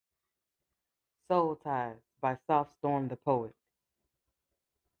Soul Ties by Soft Storm the Poet.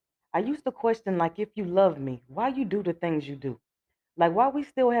 I used to question, like, if you love me, why you do the things you do? Like, why we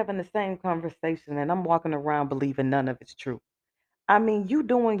still having the same conversation and I'm walking around believing none of it's true? I mean, you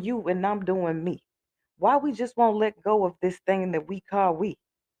doing you and I'm doing me. Why we just won't let go of this thing that we call we?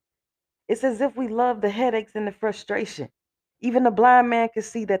 It's as if we love the headaches and the frustration. Even a blind man can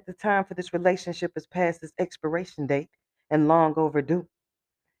see that the time for this relationship is past its expiration date and long overdue.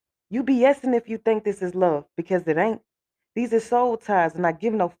 You BSing if you think this is love because it ain't. These are soul ties and I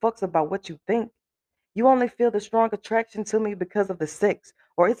give no fucks about what you think. You only feel the strong attraction to me because of the sex,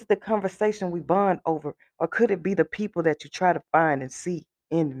 or is it the conversation we bond over, or could it be the people that you try to find and see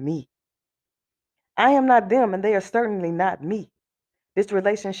in me? I am not them and they are certainly not me. This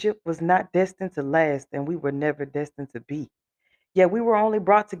relationship was not destined to last and we were never destined to be. Yet we were only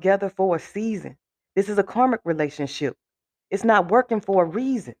brought together for a season. This is a karmic relationship. It's not working for a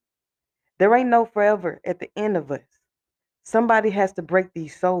reason. There ain't no forever at the end of us. Somebody has to break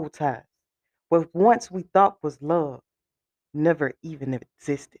these soul ties. What once we thought was love never even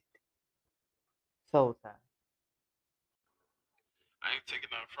existed. Soul ties. I ain't taking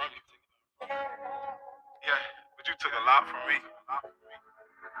nothing from you. Yeah, but you took a lot from me.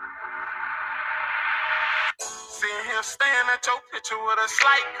 Sitting here staring at your picture with a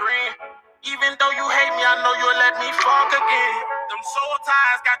slight grin. Even though you hate me, I know you'll let me fuck again. Them soul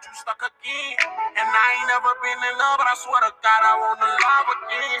ties got you stuck again. And I ain't never been in love, but I swear to God, I wanna love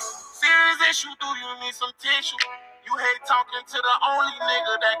again. Serious issue, do you need some tissue? You hate talking to the only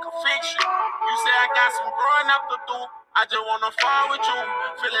nigga that could fix you. You say I got some growing up to do. I just wanna fall with you.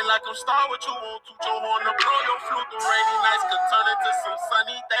 Feeling like I'm star with you. Want to your horn to blow your flute. The rainy nights could turn into some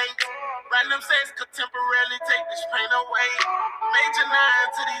sunny days. Random sex could temporarily take this pain away. Major nine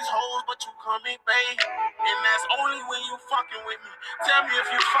to these hoes, but you call me babe. And that's only when you fucking with me. Tell me if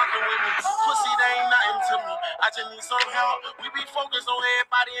you fucking with me. Pussy, they ain't nothing to me. I just need some help. We be focused on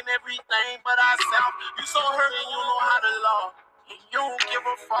everybody and everything but ourselves. You so hurt and you know how to love. And you don't give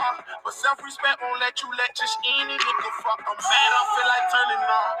a fuck. But self-respect won't let you let just any nigga fuck. I'm mad, I feel like turning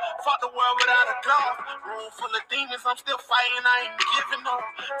off. Fuck the world without a glove. Room full of demons, I'm still fighting, I ain't giving up.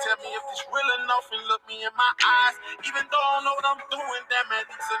 Tell me if it's real enough and look me in my eyes. Even though I don't know what I'm doing, damn, at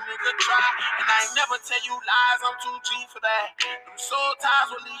least a nigga try. And I ain't never tell you lies, I'm too G for that. Them soul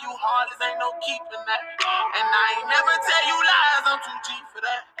ties will leave you heartless, ain't no keeping that. And I ain't never tell you lies, I'm too G for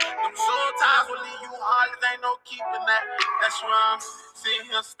that. Them soul ties will leave you heartless, ain't no keeping that. That's why I'm sitting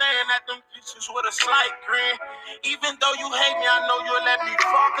here staring at them pictures with a slight grin. Even though you hate me, I know you'll let me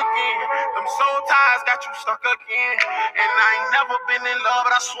fuck again. Them soul ties got you stuck again. And I ain't never been in love,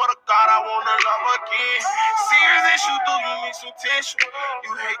 but I swear to God, I wanna love again. Serious issue, do you need some tissue?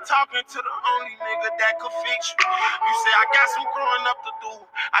 You hate talking to the only nigga that could fix you. You say I got some growing up to do.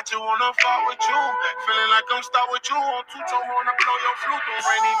 I just wanna fuck with you. Feeling like I'm stuck with you. On two toe, wanna blow your flute. The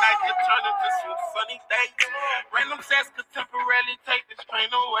rainy night could turn into some sunny days. Random sex could temporarily take this pain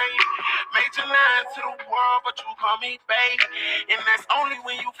away. Major line to the world, but you call me babe. And that's only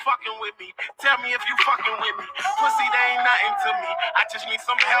when you fucking with me. Tell me if you fucking with me. Pussy, they ain't nothing to me. I just need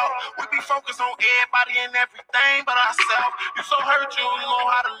some help. We be focused on everybody and everything but ourselves. You so hurt, you don't know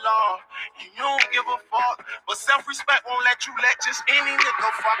how to love. And you don't give a fuck. But self-respect won't let you let just any nigga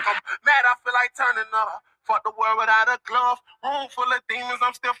fuck. I'm mad, I feel like turning up. Fuck the world without a glove. Room full of demons,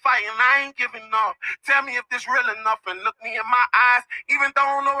 I'm still fighting. I ain't giving up. Tell me if this real enough and look me in my eyes. Even though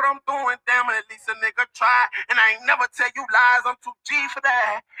I don't know what I'm doing, damn it, at least a nigga try. And I ain't never tell you lies, I'm too G for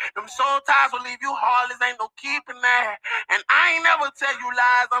that. Them soul ties will leave you heartless, ain't no keeping that. And I ain't never tell you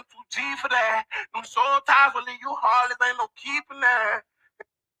lies, I'm too G for that. Them soul ties will leave you heartless, ain't no keeping that.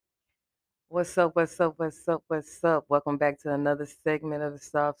 What's up? What's up? What's up? What's up? Welcome back to another segment of the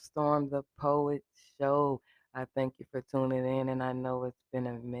Soft Storm the Poet Show. I thank you for tuning in, and I know it's been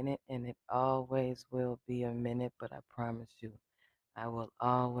a minute, and it always will be a minute, but I promise you, I will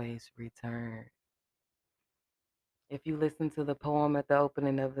always return. If you listen to the poem at the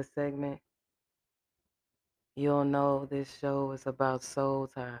opening of the segment, you'll know this show is about soul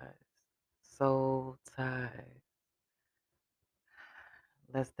ties. Soul ties.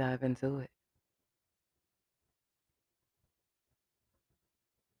 Let's dive into it.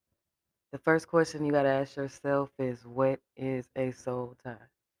 The first question you got to ask yourself is, what is a soul tie?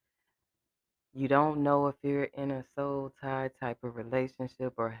 You don't know if you're in a soul tie type of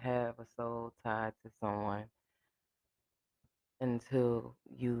relationship or have a soul tie to someone until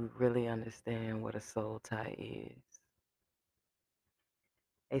you really understand what a soul tie is.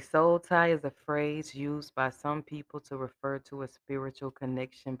 A soul tie is a phrase used by some people to refer to a spiritual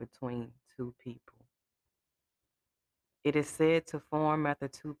connection between two people. It is said to form after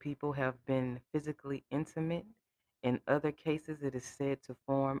two people have been physically intimate. In other cases, it is said to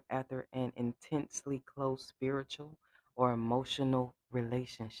form after an intensely close spiritual or emotional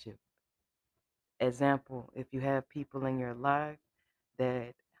relationship. Example, if you have people in your life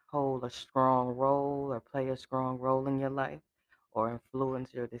that hold a strong role or play a strong role in your life or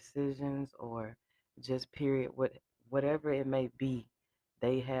influence your decisions or just period whatever it may be,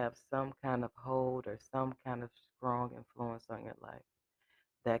 they have some kind of hold or some kind of strong influence on your life.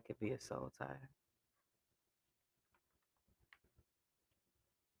 That could be a soul tie.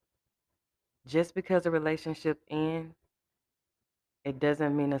 Just because a relationship ends, it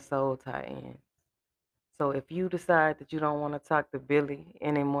doesn't mean a soul tie ends. So if you decide that you don't want to talk to Billy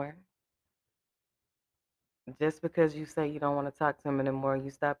anymore, just because you say you don't want to talk to him anymore, you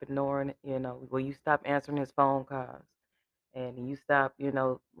stop ignoring, you stop answering his phone calls and you stop,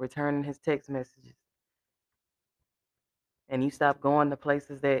 returning his text messages and you stop going to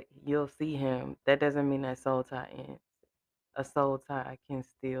places that you'll see him, that doesn't mean that soul tie ends. A soul tie can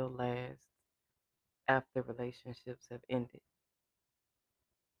still last after relationships have ended.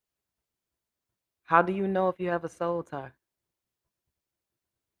 How do you know if you have a soul tie?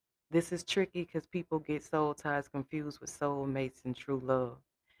 This is tricky because people get soul ties confused with soulmates and true love.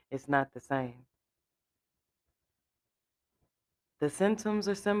 It's not the same. The symptoms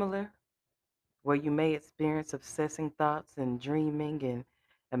are similar, where you may experience obsessing thoughts and dreaming and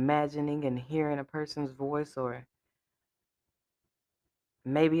imagining and hearing a person's voice, or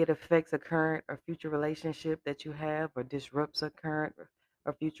maybe it affects a current or future relationship that you have, or disrupts a current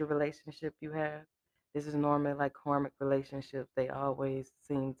or future relationship you have. This is normally like karmic relationships. They always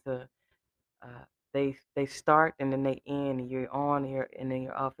seem to uh, they start and then they end, and you're on here and then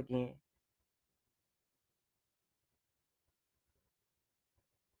you're off again.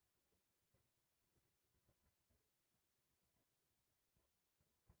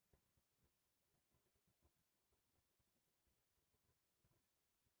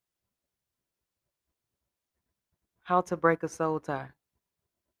 How to break a soul tie?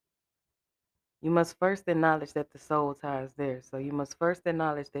 You must first acknowledge that the soul tie is there. So you must first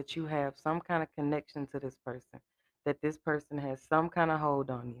acknowledge that you have some kind of connection to this person, that this person has some kind of hold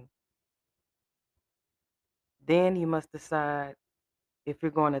on you. Then you must decide if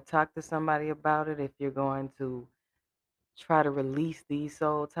you're going to talk to somebody about it, if you're going to try to release these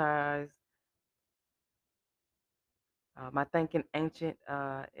soul ties. I think in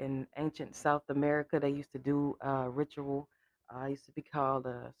ancient South America, they used to do ritual. It used to be called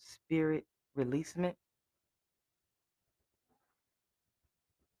a spirit releasement.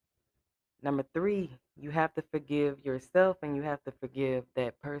 Number three, you have to forgive yourself and you have to forgive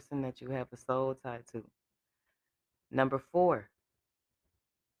that person that you have a soul tie to. Number four,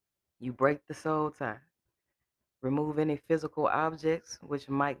 you break the soul tie. Remove any physical objects which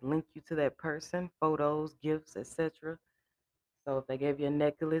might link you to that person, photos, gifts, etc. So if they gave you a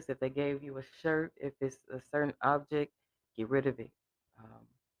necklace, if they gave you a shirt, if it's a certain object, get rid of it.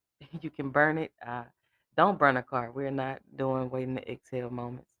 Um, you can burn it. Don't burn a car. We're not doing waiting to exhale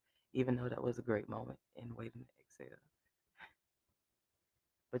moments, even though that was a great moment in waiting to exhale.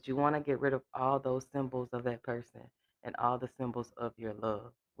 But you want to get rid of all those symbols of that person and all the symbols of your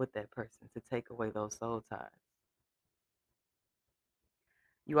love with that person to take away those soul ties.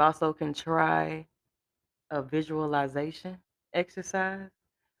 You also can try a visualization exercise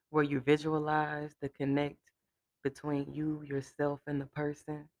where you visualize the connect between you, yourself, and the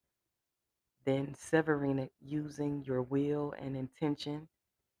person, then severing it using your will and intention.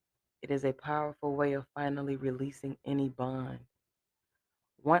 It is a powerful way of finally releasing any bond.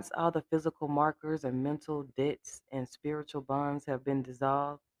 Once all the physical markers and mental debts and spiritual bonds have been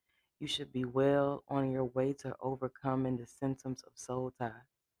dissolved, you should be well on your way to overcoming the symptoms of soul tie.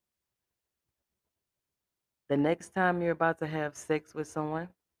 The next time you're about to have sex with someone,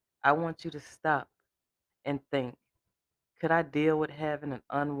 I want you to stop and think, could I deal with having an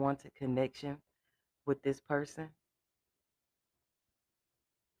unwanted connection with this person?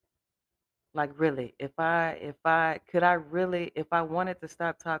 Like really, if I wanted to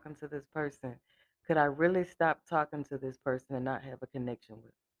stop talking to this person, could I really stop talking to this person and not have a connection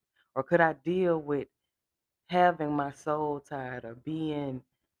with? Or could I deal with having my soul tied or being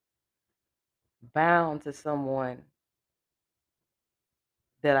bound to someone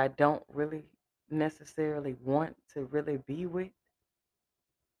that I don't really necessarily want to really be with?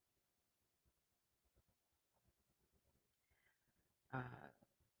 Uh,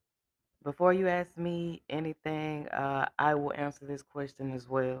 Before you ask me anything, I will answer this question as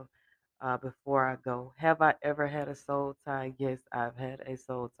well before I go. Have I ever had a soul tie? Yes, I've had a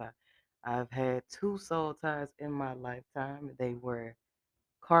soul tie. I've had two soul ties in my lifetime. They were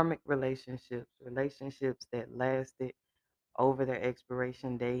karmic relationships, relationships that lasted over their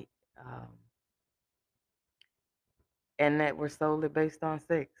expiration date, um, and that were solely based on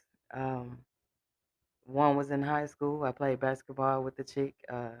sex. Um, One was in high school. I played basketball with the chick.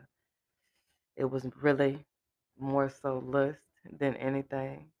 It was really more so lust than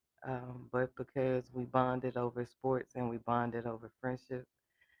anything, but because we bonded over sports and we bonded over friendship,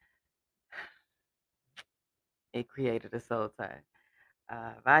 it created a soul tie.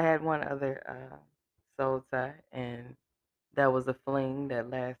 I had one other soul tie, and that was a fling that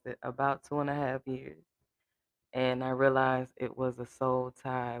lasted about 2.5 years. And I realized it was a soul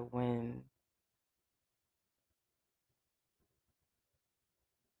tie when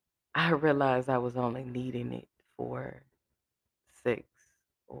I realized I was only needing it for sex,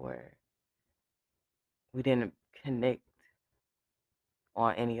 or we didn't connect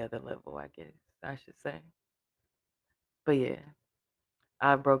on any other level, I guess I should say. But yeah,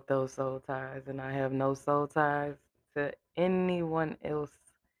 I broke those soul ties, and I have no soul ties to anyone else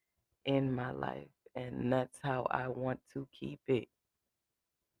in my life, and that's how I want to keep it.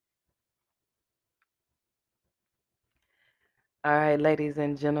 All right, ladies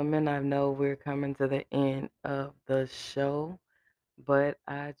and gentlemen, I know we're coming to the end of the show, but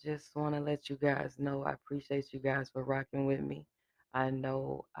I just want to let you guys know I appreciate you guys for rocking with me. I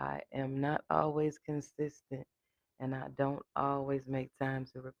know I am not always consistent, and I don't always make time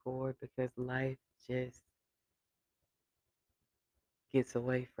to record because life just gets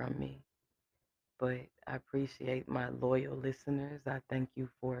away from me. But I appreciate my loyal listeners. I thank you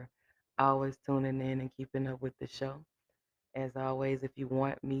for always tuning in and keeping up with the show. As always, if you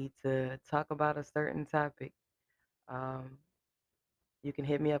want me to talk about a certain topic, um, you can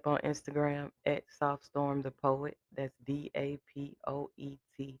hit me up on Instagram at Softstorm the Poet. That's DAPOET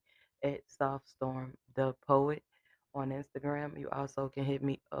at Softstorm the Poet on Instagram. You also can hit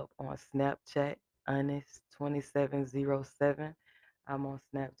me up on Snapchat, Honest2707. I'm on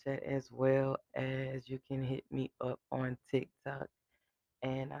Snapchat as well as you can hit me up on TikTok.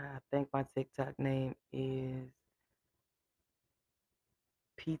 And I think my TikTok name is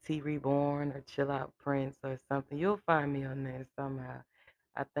PT Reborn or Chill Out Prince or something. You'll find me on there somehow.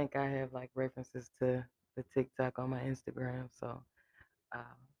 I think I have like references to the TikTok on my Instagram. So,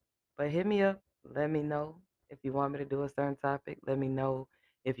 um, but hit me up. Let me know if you want me to do a certain topic. Let me know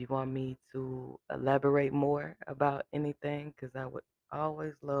if you want me to elaborate more about anything, because I would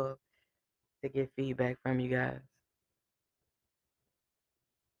always love to get feedback from you guys.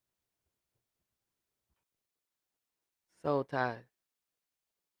 Soul Ties,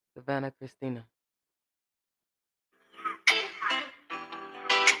 Savannah Christina.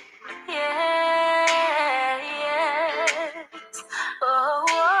 Yeah, yeah. Oh,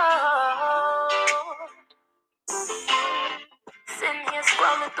 oh. Sitting here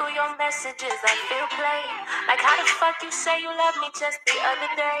scrolling through your messages, I feel played. Like how the fuck you say you love me just the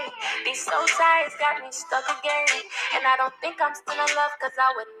other day? These soul ties got me stuck again. And I don't think I'm still in love, cause I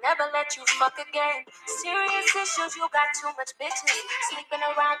would never let you fuck again. Serious issues, you got too much bitches. Sleeping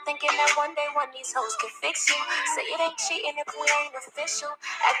around thinking that one day one of these hoes can fix you. Say it ain't cheating if we ain't official.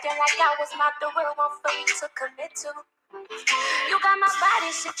 Acting like I was not the real one for you to commit to. You got my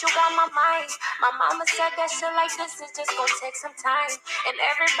body, shit, you got my mind. My mama said that shit like this is just gonna take some time. And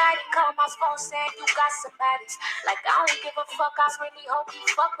everybody call my phone saying you got somebody. Like I don't give a fuck, I really hope you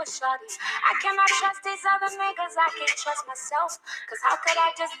fuck with shorties. I cannot trust these other niggas, I can't trust myself. Cause how could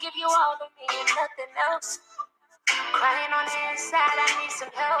I just give you all of me and nothing else? Crying on the inside, I need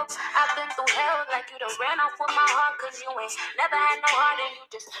some help. I've been through hell like you done ran off with my heart. Cause you ain't never had no heart and you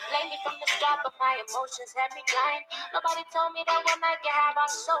just blame me from the start. But my emotions had me blind. Nobody told me that we're meant to have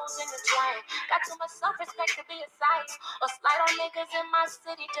our souls in the twine. Got too much self-respect to be a side. Or slide on niggas in my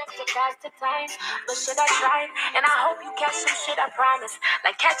city just to pass the time. But shit, I tried. And I hope you catch some shit, I promise.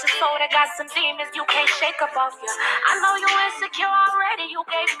 Like catch a soul that got some demons you can't shake up off you. I know you insecure already, you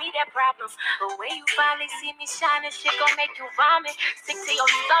gave me that problem. But when you finally see me shining, shit gon' make you vomit. Stick to your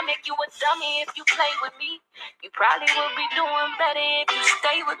stomach, you a dummy if you play with me. You probably would be doing better if you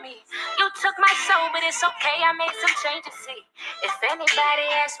stay with me. You took my soul, but it's okay, I made some changes, see. If anybody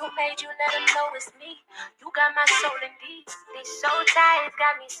asks who made you, let them know it's me. You got my soul in these soul ties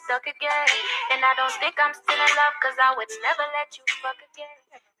got me stuck again. And I don't think I'm still in love, cause I would never let you fuck again.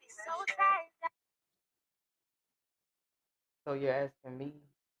 These soul ties. So you're asking me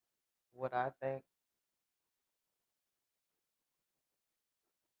what I think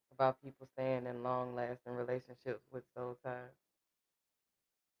about people staying in long lasting relationships with soul ties?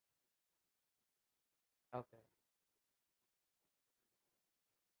 Okay.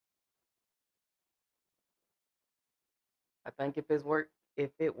 I think if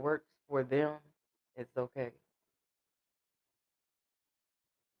it works for them, it's okay.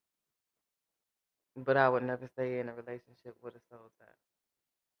 But I would never stay in a relationship with a soul tie.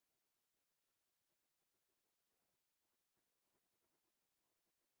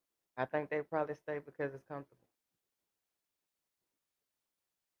 I think they probably stay because it's comfortable.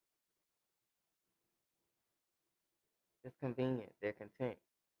 It's convenient. They're content.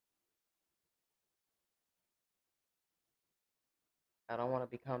 I don't want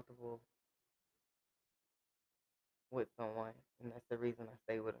to be comfortable with someone, and that's the reason I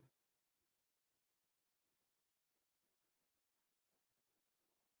stay with them.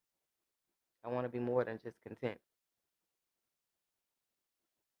 I want to be more than just content.